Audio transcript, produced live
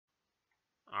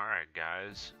Alright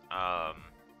guys,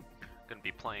 gonna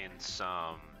be playing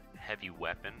some Heavy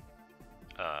Weapon,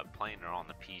 playing it on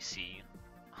the PC.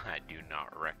 I do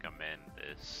not recommend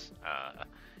this,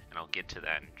 and I'll get to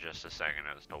that in just a second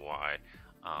as to why.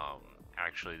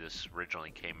 Actually this originally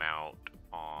came out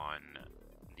on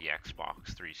the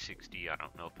Xbox 360. I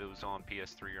don't know if it was on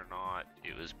PS3 or not.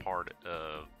 It was part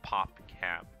of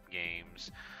PopCap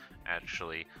Games.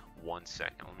 Actually, one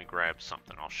second, let me grab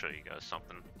something, I'll show you guys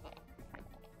something.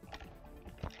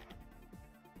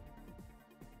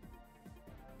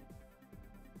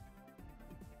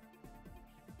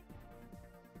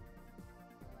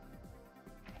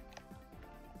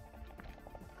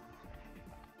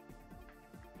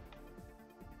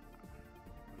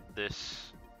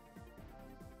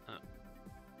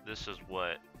 This is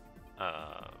what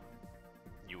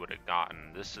you would have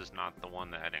gotten. This is not the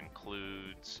one that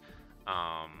includes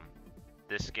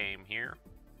this game here,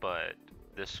 but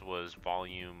this was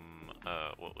volume,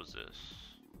 what was this?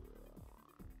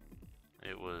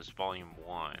 It was volume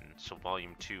 1, so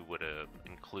volume 2 would have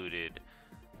included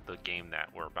the game that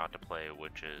we're about to play,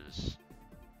 which is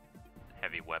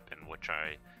Heavy Weapon, which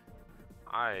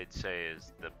I'd say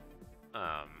is the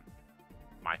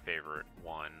my favorite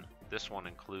one. This one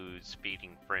includes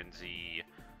Feeding Frenzy,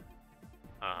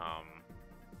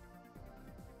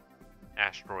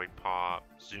 Asteroid Pop,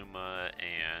 Zuma,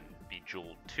 and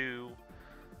Bejeweled 2.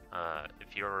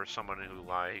 If you're someone who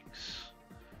likes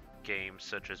games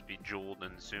such as Bejeweled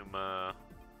and Zuma,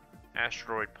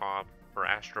 Asteroid Pop or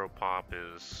Astro Pop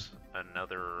is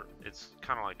another. It's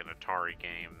kind of like an Atari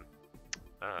game,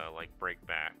 like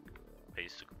Breakback,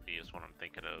 basically is what I'm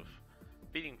thinking of.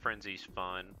 Feeding Frenzy's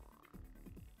fun,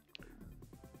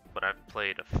 but I've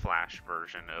played a Flash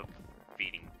version of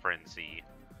Feeding Frenzy,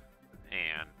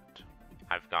 and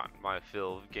I've gotten my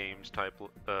fill of games type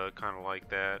kind of like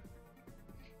that.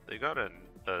 They got a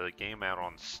game out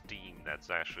on Steam that's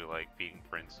actually like Feeding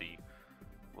Frenzy,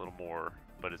 a little more,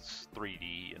 but it's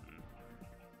 3D, and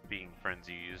Feeding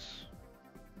Frenzy is,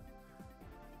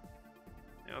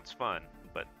 you know, it's fun.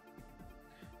 But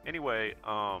anyway,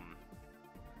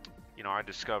 you know, I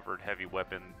discovered Heavy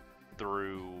Weapon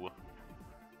through,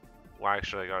 well,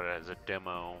 actually I got it as a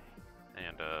demo,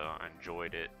 and I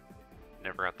enjoyed it.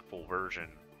 Never got the full version,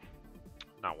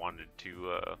 and I wanted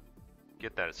to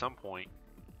get that at some point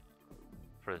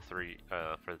for the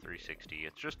 360.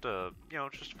 It's just a, you know,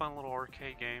 it's just a fun little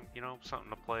arcade game, you know, something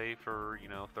to play for, you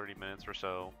know, 30 minutes or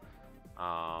so.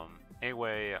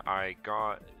 Anyway, I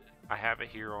have it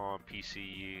here on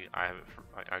PC. I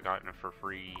got it for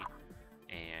free,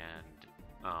 and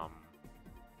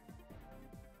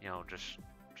you know, just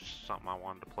something I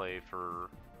wanted to play for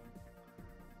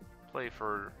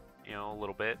you know, a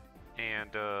little bit.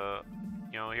 And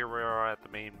you know, here we are at the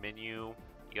main menu.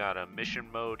 You got a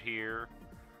mission mode here,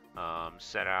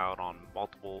 set out on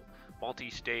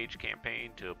multi-stage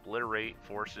campaign to obliterate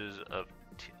forces of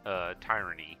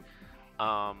tyranny.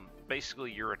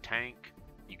 Basically, you're a tank.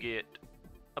 You get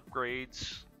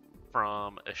upgrades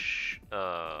from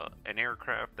an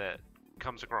aircraft that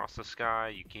comes across the sky.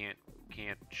 You can't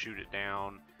shoot it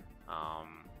down.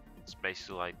 It's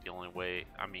basically like the only way.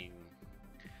 I mean,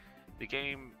 the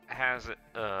game has you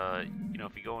know,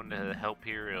 if you go into the help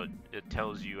here, it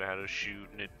tells you how to shoot,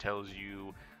 and it tells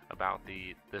you about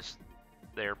the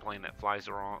airplane that flies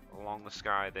along the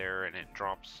sky there, and it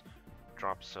drops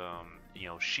you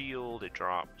know, shield. It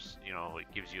drops, you know,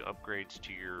 it gives you upgrades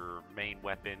to your main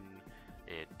weapon.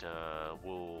 It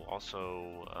will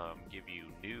also give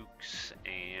you nukes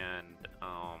and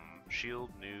shield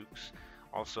nukes.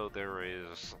 Also, there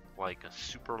is like a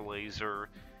super laser.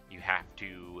 You have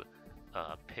to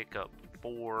pick up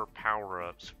 4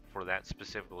 power-ups for that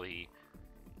specifically,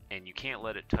 and you can't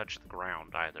let it touch the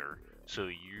ground either. So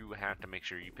you have to make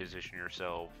sure you position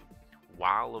yourself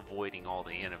while avoiding all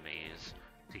the enemies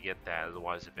to get that.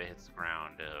 Otherwise, if it hits the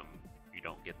ground, you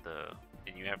don't get the.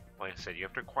 And you have, like I said, you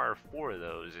have to acquire 4 of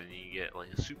those, and you get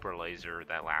like a super laser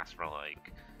that lasts for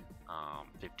like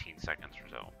 15 seconds or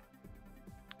so.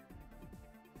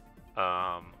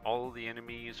 All of the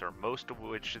enemies, or most of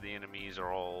which of the enemies,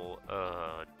 are all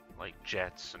like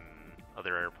jets and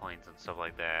other airplanes and stuff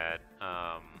like that.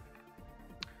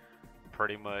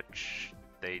 Pretty much,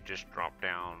 they just drop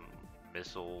down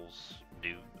missiles,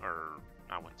 or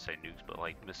I wouldn't say nukes, but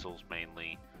like missiles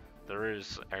mainly. There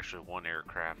is actually one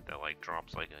aircraft that like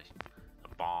drops like a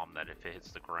bomb that if it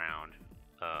hits the ground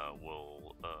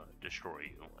will destroy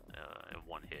you in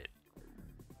one hit.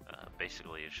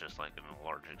 Basically, it's just like a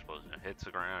large explosion. If it hits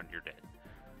the ground, you're dead.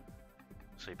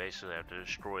 So you basically have to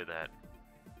destroy that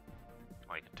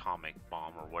like atomic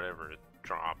bomb or whatever it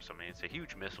drops. I mean, it's a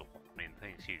huge missile. I mean, the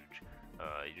thing's huge.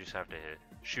 You just have to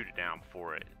shoot it down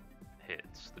before it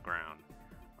hits the ground.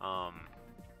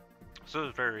 So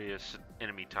there's various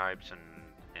enemy types,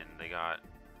 and they got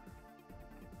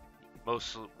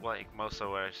most of what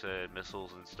I said,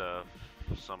 missiles and stuff.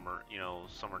 Some are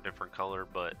some are different color,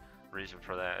 but the reason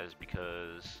for that is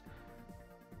because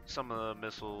some of the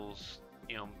missiles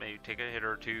maybe take a hit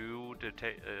or two to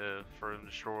take for them to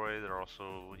destroy. They're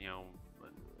also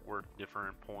worth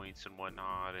different points and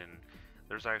whatnot. And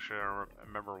there's actually, I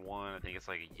remember one, I think it's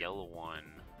like a yellow one,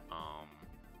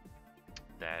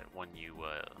 that when you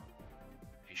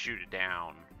if you shoot it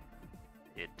down,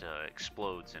 it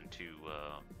explodes into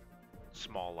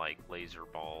small like laser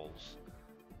balls.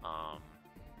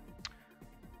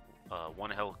 One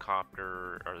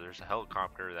helicopter, or there's a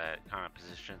helicopter that kind of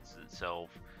positions itself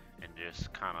and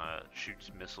just kind of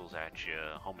shoots missiles at you,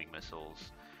 homing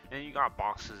missiles. And you got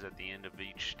boxes at the end of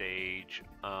each stage.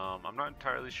 I'm not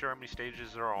entirely sure how many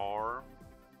stages there are,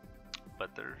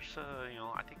 but there's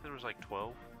I think there was like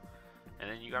 12. And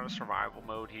then you got a survival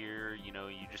mode here. You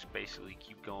just basically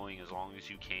keep going as long as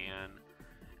you can.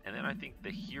 And then I think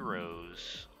the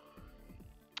heroes.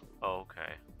 Oh,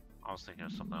 okay. I was thinking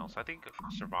of something else. I think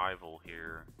survival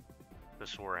here.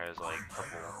 This war has like a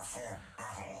couple.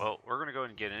 Well, we're gonna go ahead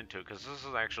and get into it because this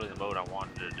is actually the mode I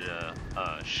wanted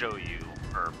to show you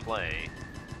or play,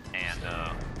 and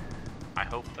I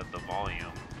hope that the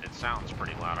volume. It sounds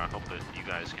pretty loud. I hope that you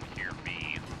guys can hear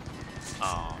me.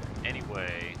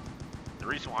 Anyway, the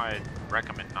reason why I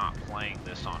recommend not playing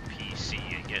this on PC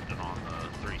and getting it on the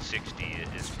 360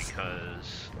 is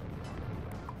because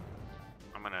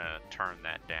I'm gonna turn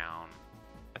that down.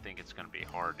 I think it's gonna be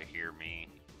hard to hear me.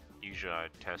 Usually I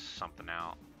test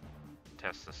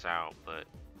this out, but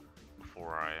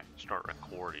before I start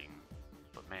recording.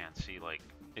 But man, see, like,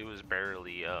 it was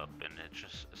barely up and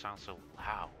it sounds so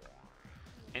loud.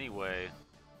 Anyway,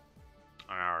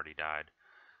 I already died.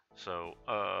 So,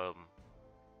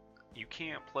 you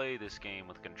can't play this game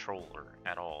with a controller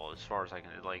at all, as far as I can.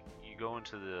 Like, you go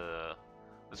into the.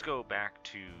 Let's go back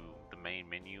to the main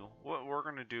menu. We're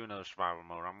gonna do another survival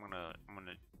mode. I'm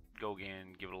gonna go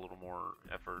again, give it a little more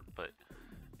effort. But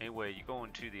anyway, you go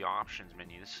into the options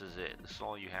menu. This is it. This is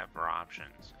all you have for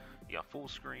options. You got full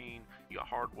screen. You got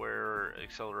hardware,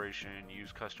 acceleration,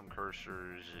 use custom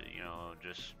cursors.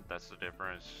 Just that's the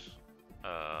difference.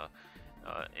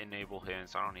 Enable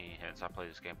hints. I don't need hints. I played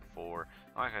this game before.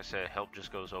 Like I said, help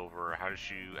just goes over how to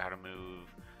shoot, how to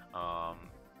move.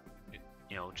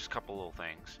 Just a couple little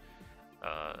things.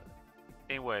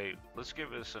 Anyway, let's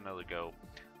give this another go.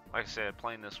 Like I said,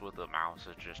 playing this with a mouse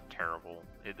is just terrible.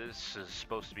 This is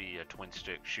supposed to be a twin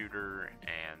stick shooter,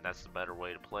 and that's the better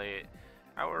way to play it.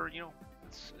 However,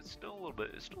 it's still a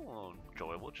little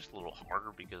enjoyable, just a little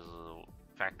harder because of the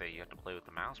fact that you have to play with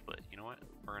the mouse. But you know what?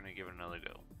 We're gonna give it another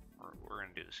go. We're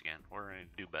gonna do this again. We're gonna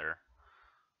do better.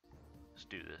 Let's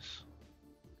do this.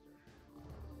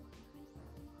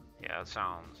 Yeah, it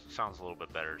sounds a little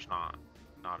bit better. It's not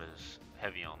as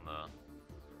heavy on the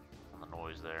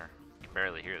noise there. You can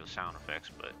barely hear the sound effects,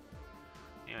 but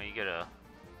you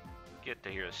get to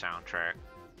hear the soundtrack.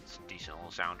 It's a decent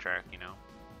little soundtrack,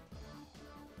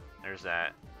 There's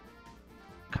that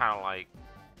kind of like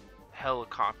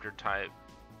helicopter type.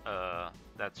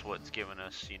 That's what's giving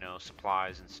us,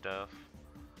 supplies and stuff.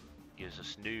 Gives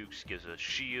us nukes, gives us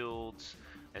shields.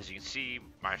 As you can see,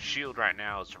 my shield right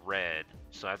now is red,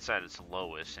 so that's at its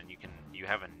lowest, and you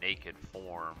have a naked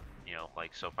form,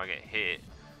 like, so if I get hit,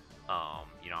 I'm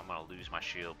gonna lose my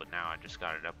shield, but now I just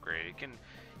got it upgraded.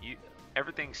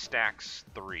 Everything stacks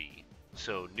 3,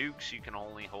 so nukes you can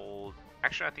only hold.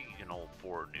 Actually, I think you can hold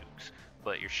 4 nukes,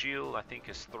 but your shield I think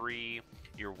is 3.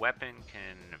 Your weapon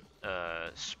can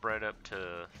spread up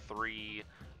to 3.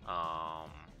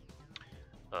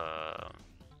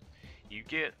 You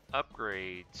get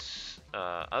upgrades,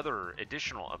 other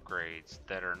additional upgrades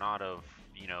that are not of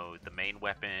the main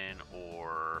weapon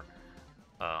or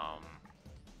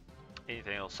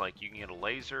anything else. Like, you can get a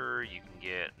laser, you can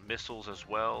get missiles as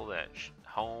well that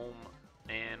home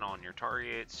in on your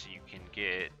targets. You can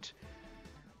get,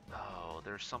 oh,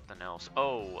 there's something else.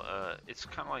 Oh, it's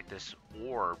kind of like this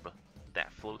orb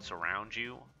that floats around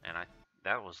you, and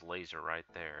that was laser right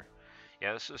there.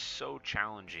 Yeah, this is so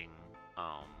challenging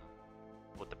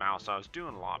with the mouse. I was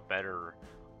doing a lot better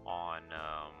on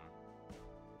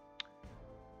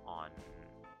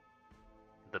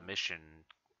the mission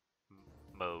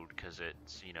mode because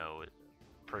it's it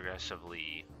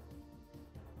progressively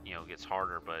gets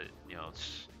harder, but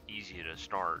it's easy to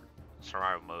start.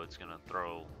 Survival mode's gonna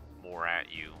throw more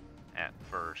at you at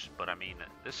first, but I mean,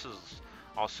 this is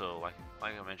also like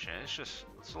I mentioned, it's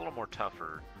a little more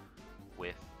tougher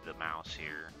with the mouse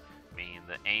here. I mean,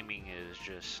 the aiming is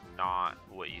just not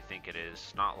what you think it is.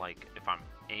 It's not like if I'm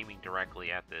aiming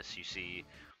directly at this, you see,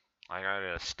 I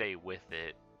gotta stay with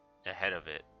it, ahead of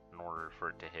it, in order for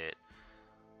it to hit.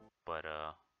 But,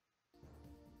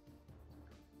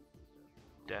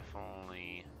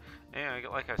 definitely, yeah,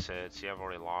 like I said, see, I've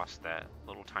already lost that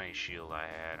little tiny shield I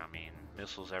had. I mean,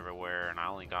 missiles everywhere, and I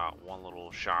only got one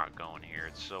little shot going here.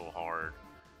 It's so hard.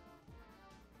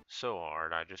 So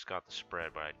hard. I just got the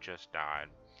spread, but I just died.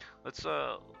 Let's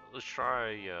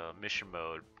try mission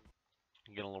mode.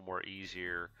 Get a little more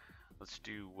easier. Let's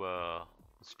do a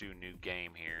new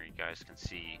game here. You guys can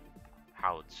see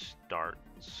how it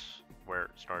starts, where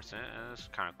it starts, and it's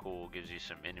kind of cool. Gives you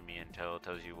some enemy intel. It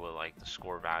tells you what like the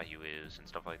score value is and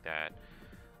stuff like that.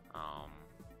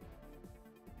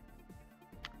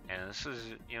 And this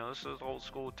is, this is old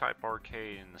school type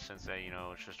arcade in the sense that,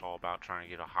 it's just all about trying to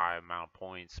get a high amount of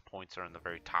points. Points are in the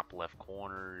very top left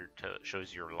corner.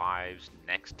 Shows your lives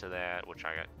next to that, which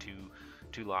I got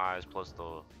two lives plus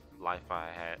the life I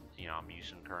had, I'm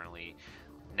using currently.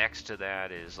 Next to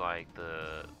that is like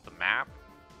the map.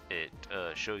 It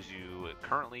shows you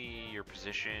currently your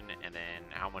position and then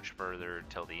how much further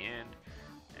till the end.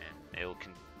 And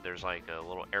there's like a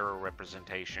little arrow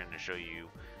representation to show you.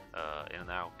 And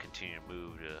that'll continue to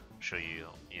move to show you,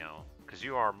 because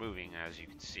you are moving, as you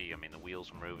can see. I mean, the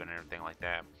wheels are moving and everything like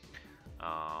that.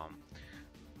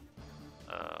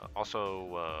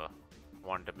 Also,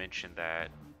 wanted to mention that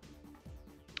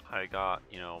I got,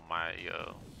 my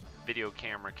video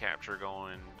camera capture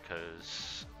going,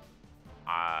 because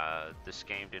this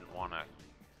game didn't want to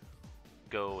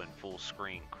go in full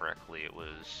screen correctly. It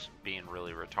was being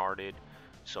really retarded.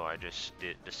 So I just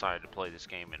decided to play this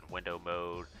game in window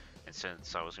mode, and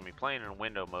since I was going to be playing in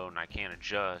window mode and I can't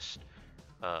adjust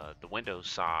the window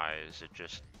size, it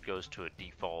just goes to a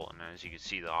default, and as you can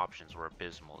see, the options were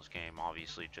abysmal. This game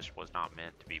obviously just was not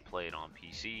meant to be played on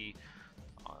PC.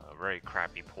 A very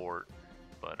crappy port,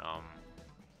 but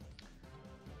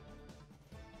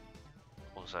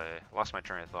what was I? Lost my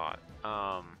train of thought.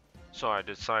 So I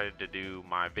decided to do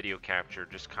my video capture,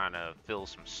 just kind of fill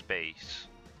some space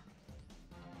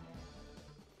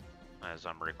as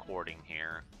I'm recording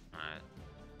here.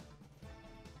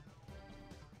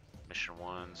 Mission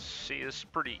 1. See, this is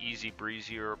pretty easy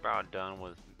breezy. We're about done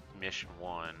with mission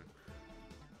 1.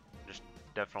 Just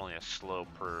definitely a slow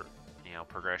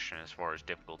progression as far as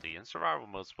difficulty. And survival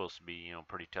mode's supposed to be,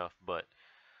 pretty tough, but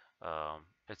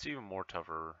it's even more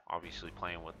tougher, obviously,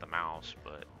 playing with the mouse.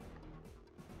 But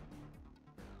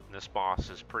this boss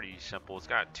is pretty simple. It's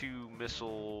got 2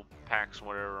 missile packs,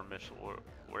 whatever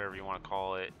you want to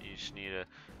call it. You just need to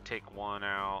take one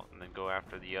out and then go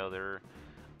after the other.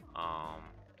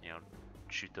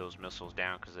 Shoot those missiles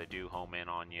down because they do home in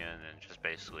on you, and then just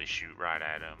basically shoot right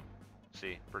at them.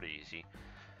 See, pretty easy.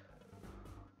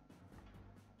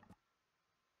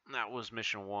 And that was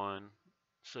mission 1.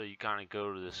 So you kind of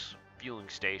go to this fueling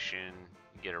station,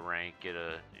 get a rank, get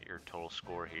your total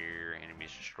score here,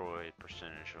 enemies destroyed,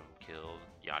 percentage of them killed,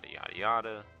 yada yada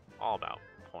yada. All about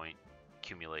point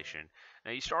accumulation.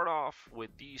 Now you start off with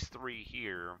these 3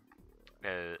 here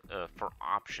for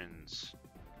options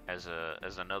as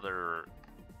another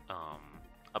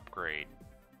upgrade,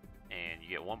 and you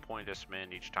get 1 point to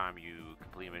spend each time you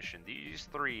complete a mission. These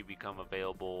 3 become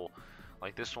available.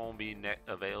 Like this one will be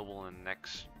available in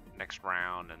next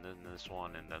round, and then this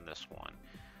one, and then this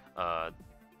one.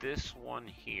 This one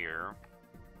here,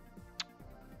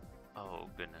 oh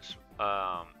goodness,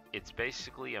 it's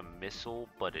basically a missile,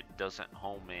 but it doesn't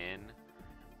home in,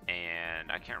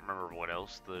 and I can't remember what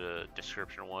else the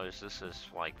description was. This is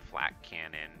like flat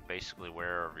cannon, basically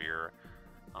wherever your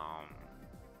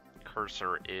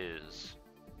cursor is,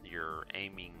 your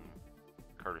aiming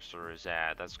cursor is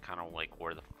at, that's kind of like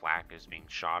where the flak is being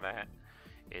shot at.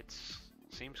 It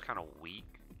seems kind of weak.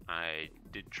 I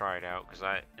did try it out because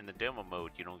in the demo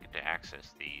mode you don't get to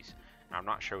access these. I'm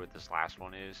not sure what this last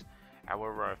one is.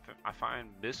 However, I find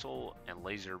missile and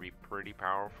laser to be pretty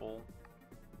powerful.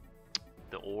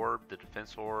 The orb, the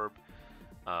defense orb,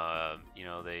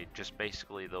 they just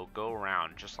basically, they'll go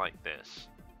around just like this,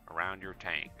 around your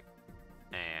tank.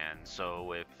 And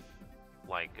so if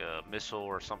like a missile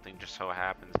or something just so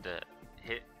happens to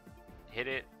hit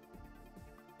it,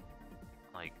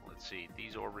 like let's see,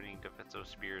 these orbiting defensive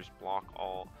spears block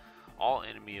all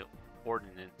enemy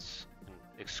ordnance,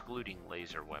 excluding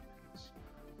laser weapons.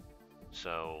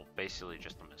 So basically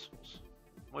just the missiles,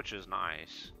 which is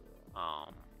nice.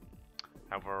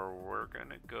 However, we're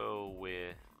gonna go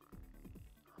with,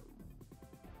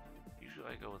 usually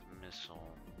I go with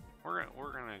missile. We're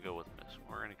gonna go with missile.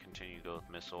 We're gonna continue to go with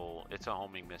missile. It's a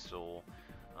homing missile.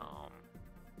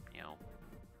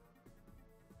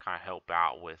 kind of help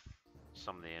out with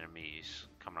some of the enemies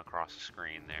coming across the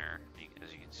screen there.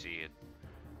 As you can see, it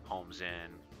homes in.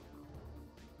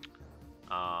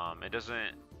 It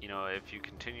doesn't, you know, if you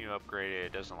continue to upgrade it,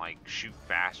 it doesn't like shoot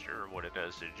faster. What it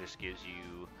does, it just gives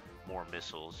you more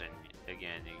missiles, and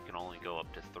again, you can only go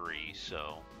up to 3,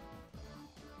 so.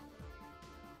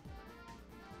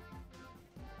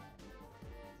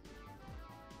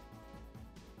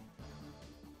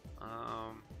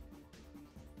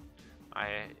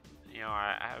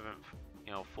 I haven't,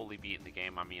 fully beaten the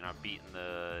game. I mean, I've beaten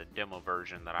the demo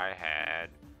version that I had.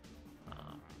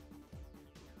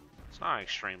 It's not an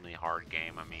extremely hard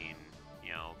game. I mean,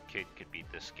 kid could beat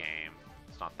this game.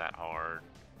 It's not that hard.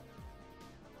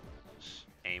 Just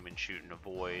aim and shoot and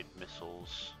avoid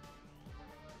missiles.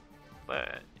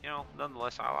 But,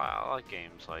 nonetheless, I like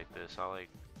games like this. I like,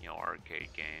 arcade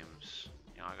games.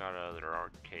 I got other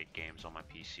arcade games on my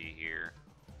PC here.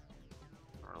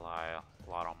 I rely a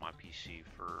lot on my PC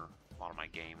for a lot of my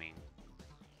gaming.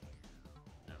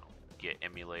 Get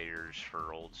emulators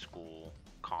for old school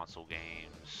console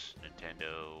games,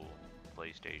 Nintendo,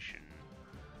 PlayStation,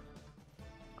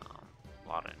 a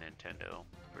lot of Nintendo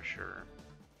for sure.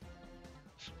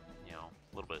 So,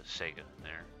 a little bit of Sega in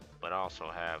there, but I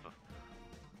also have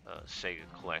a Sega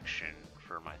collection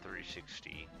for my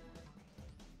 360.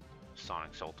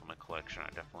 Sonic's Ultimate Collection, I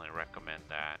definitely recommend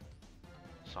that.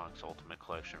 Sonic's Ultimate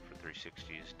Collection for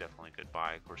 360 is definitely a good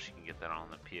buy. Of course, you can get that on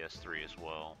the PS3 as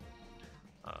well.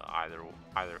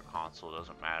 Either console,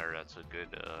 doesn't matter. That's a good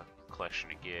collection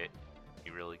to get.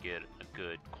 You really get a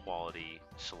good quality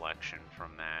selection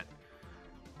from that.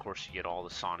 Of course, you get all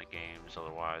the Sonic games,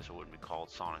 otherwise it wouldn't be called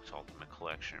Sonic's Ultimate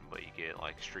Collection, but you get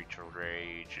like Streets of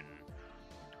Rage and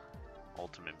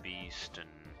Ultimate Beast and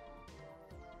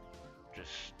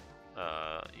just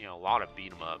a lot of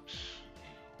beat 'em ups.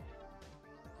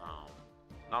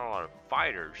 Not a lot of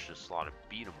fighters, just a lot of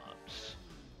beat 'em ups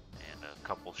and a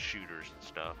couple shooters and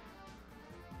stuff.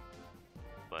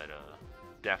 But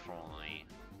definitely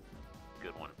a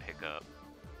good one to pick up.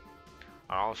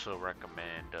 I also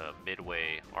recommend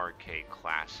Midway Arcade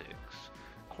Classics.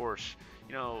 Of course,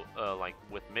 like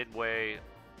with Midway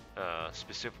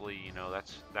specifically,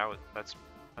 that's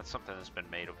something that's been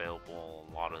made available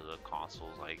on a lot of the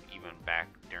consoles, like even back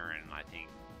during, I think,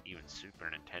 even Super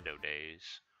Nintendo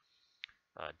days.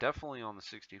 Definitely on the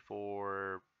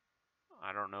 64.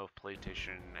 I don't know if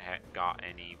PlayStation got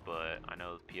any, but I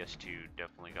know the PS2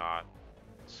 definitely got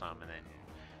some, and then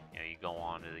you go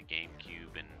on to the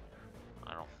GameCube, and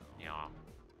I don't,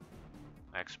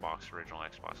 original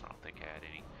Xbox, I don't think had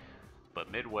any. But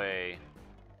Midway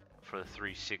for the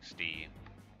 360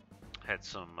 had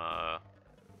some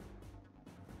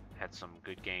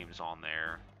good games on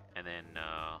there, and then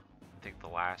I think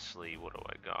lastly, what do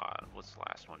I got? What's the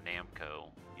last one?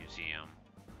 Namco Museum.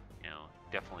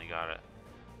 Definitely gotta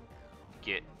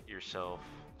get yourself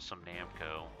some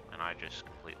Namco, and I just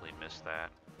completely missed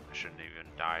that. I shouldn't have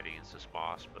even died against this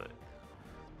boss, but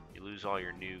you lose all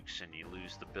your nukes and you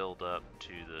lose the build up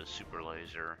to the super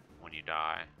laser when you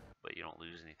die, but you don't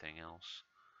lose anything else.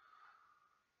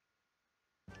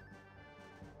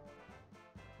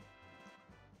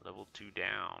 Level 2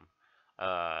 down.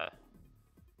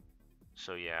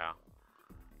 So yeah,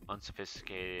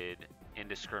 unsophisticated,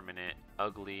 indiscriminate,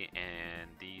 ugly, and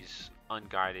these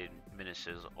unguided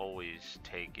menaces always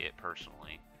take it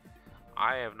personally.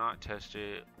 I have not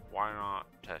tested it. Why not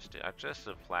test it? I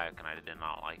tested Flag and I did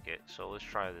not like it. So let's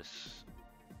try this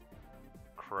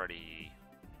cruddy.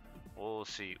 We'll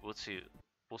see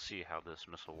how this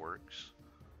missile works.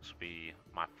 This will be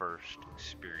my first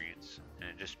experience, and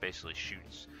it just basically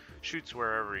shoots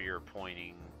wherever you're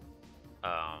pointing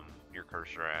your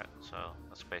cursor at. So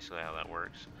that's basically how that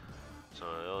works. So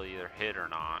it'll either hit or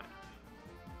not.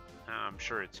 I'm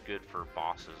sure it's good for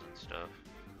bosses and stuff,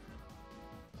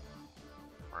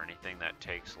 or anything that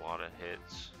takes a lot of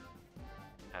hits,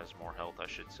 has more health, I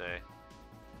should say.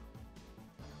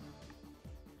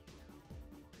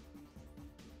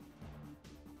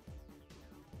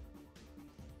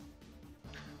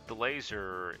 The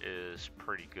laser is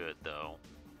pretty good though.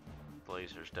 The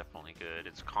laser is definitely good.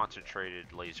 It's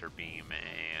concentrated laser beam,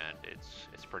 and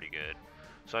it's pretty good.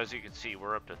 So as you can see,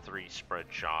 we're up to 3 spread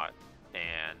shot,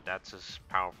 and that's as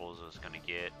powerful as it's going to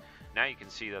get. Now you can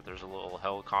see that there's a little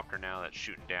helicopter now that's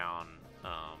shooting down,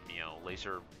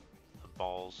 laser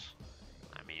balls.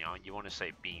 I mean, you want to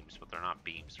say beams, but they're not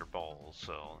beams, they're balls.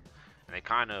 So, and they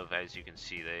kind of, as you can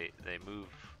see, they move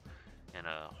in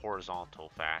a horizontal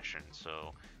fashion.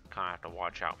 So, kind of have to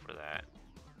watch out for that.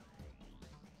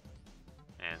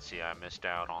 And see, I missed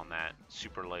out on that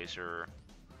super laser.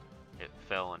 It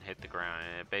fell and hit the ground,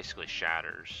 and it basically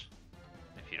shatters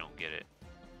if you don't get it.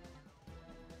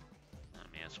 I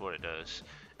mean, that's what it does.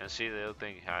 And see, the other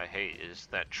thing I hate is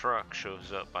that truck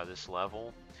shows up by this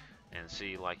level, and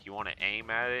see, like, you want to aim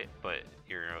at it, but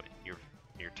your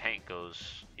tank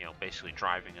goes, you know, basically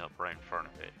driving up right in front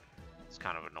of it. It's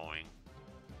kind of annoying,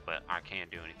 but I can't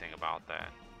do anything about that.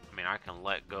 I mean, I can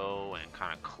let go and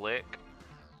kind of click,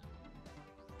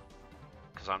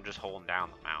 because I'm just holding down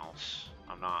the mouse.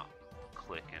 I'm not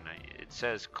clicking. It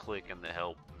says click in the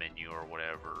help menu or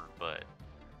whatever, but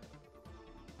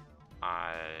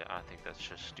I think that's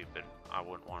just stupid. I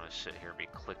wouldn't want to sit here and be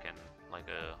clicking like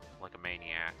a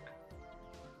maniac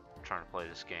trying to play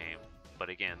this game. But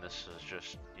again, this is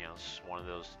just, you know, this is one of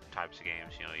those types of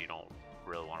games, you know, you don't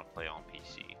really want to play on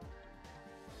PC.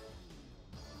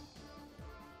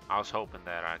 I was hoping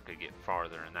that I could get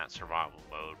farther in that survival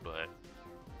mode, but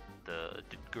the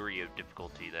degree of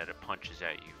difficulty that it punches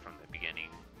at you from the beginning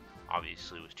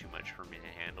obviously was too much for me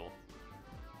to handle.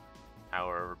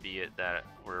 However, be it that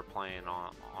we're playing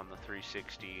on the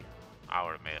 360, I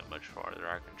would have made it much farther.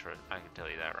 I can tell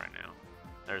you that right now.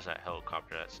 There's that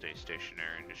helicopter that stays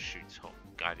stationary and just shoots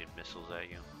guided missiles at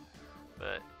you,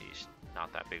 but he's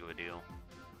not that big of a deal.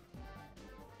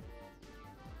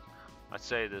 I'd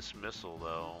say this missile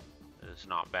though is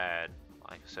not bad.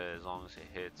 Like I said, as long as it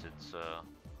hits, it's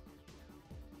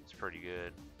pretty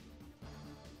good.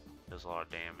 Does a lot of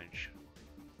damage.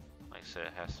 Like I said,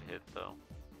 it has to hit though.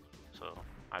 So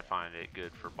I find it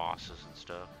good for bosses and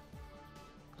stuff,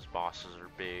 because bosses are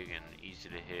big and easy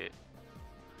to hit.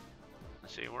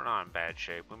 Let's see, we're not in bad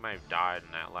shape. We may have died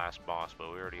in that last boss,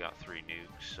 but we already got 3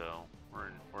 nukes, so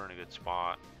we're in a good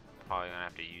spot. Probably gonna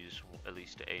have to use at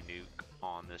least a nuke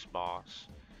on this boss.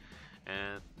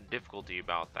 And the difficulty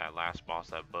about that last boss,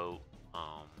 that boat,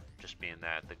 just being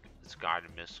that it's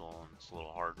guided missile and it's a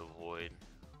little hard to avoid.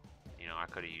 You know, I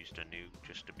could have used a nuke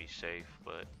just to be safe,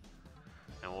 but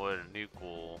and what a nuke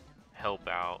will help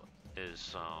out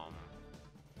is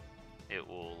it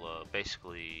will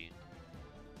basically,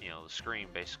 you know, the screen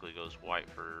basically goes white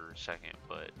for a second,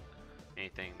 but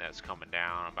anything that's coming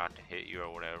down about to hit you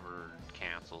or whatever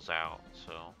cancels out.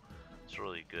 So it's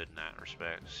really good in that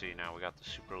respect. See, now we got the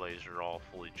super laser all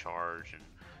fully charged, and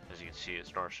as you can see, it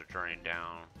starts to drain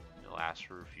down. It lasts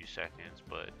for a few seconds,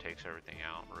 but it takes everything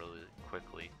out really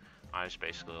quickly. I just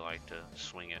basically like to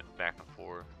swing it back and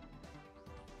forth.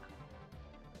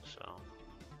 So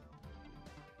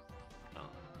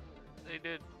they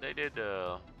did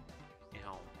you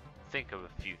know, think of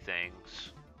a few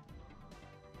things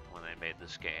when they made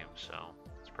this game, so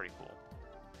it's pretty cool.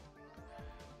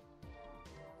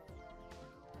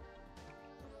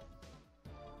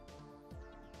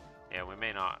 Yeah, we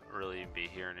may not really be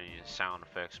hearing any sound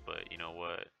effects, but you know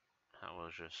what? I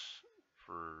was just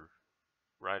for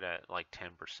right at like 10%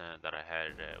 that I had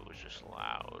it at was just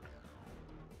loud.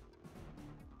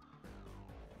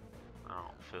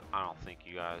 I don't think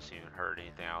you guys even heard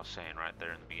anything I was saying right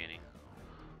there in the beginning.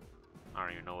 I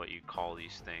don't even know what you call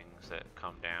these things that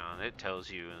come down. It tells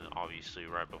you obviously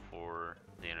right before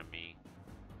the enemy,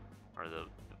 or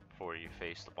before you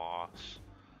face the boss.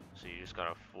 So you just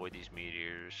gotta avoid these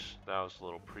meteors. That was a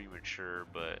little premature,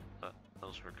 but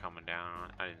those were coming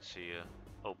down. I didn't see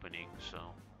a opening, so.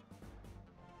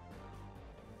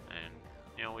 And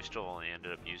you know, we still only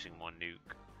ended up using 1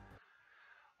 nuke.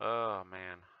 Oh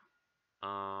man.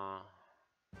 I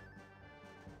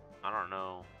don't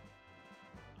know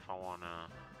if I wanna,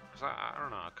 cause I don't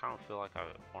know. I kind of feel like I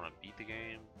want to beat the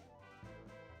game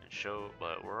and show it,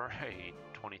 but we're already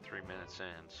 23 minutes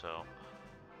in, so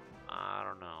I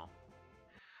don't know.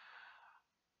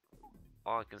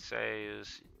 All I can say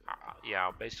is, yeah,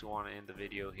 I basically want to end the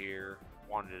video here.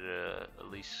 Wanted to at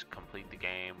least complete the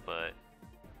game, but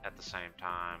at the same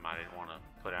time, I didn't want to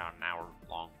put out an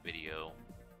hour-long video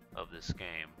of this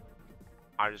game.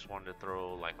 I just wanted to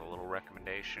throw like a little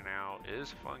recommendation out. It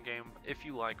is a fun game if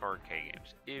you like arcade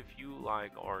games. If you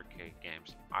like arcade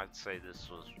games, I'd say this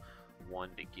was one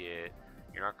to get.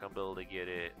 You're not gonna be able to get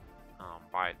it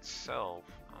by itself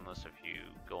unless if you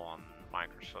go on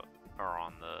Microsoft or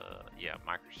on the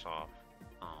Microsoft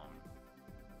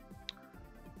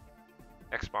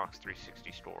Xbox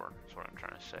 360 store. That's what I'm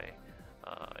trying to say.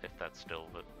 If that's still,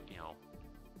 but you know,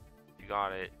 if you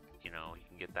got it, you know, you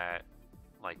can get that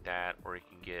like that, or you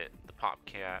can get the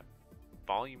PopCat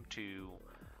Volume 2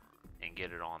 and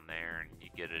get it on there, and you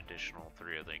get additional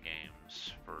 3 other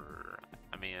games for,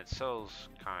 I mean, it sells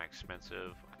kind of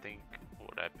expensive. I think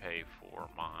what I pay for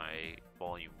my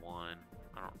Volume 1,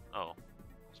 I don't, oh,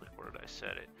 it's like, where did I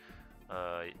set it?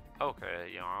 Okay,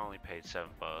 you know, I only paid $7,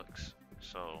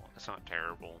 so it's not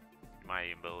terrible. You might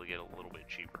even be able to get a little bit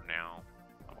cheaper now.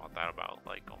 bought that about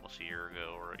like almost a year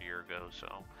ago or a year ago. So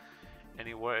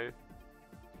anyway,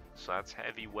 so that's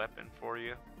heavy weapon for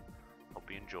you. Hope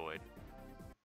you enjoyed.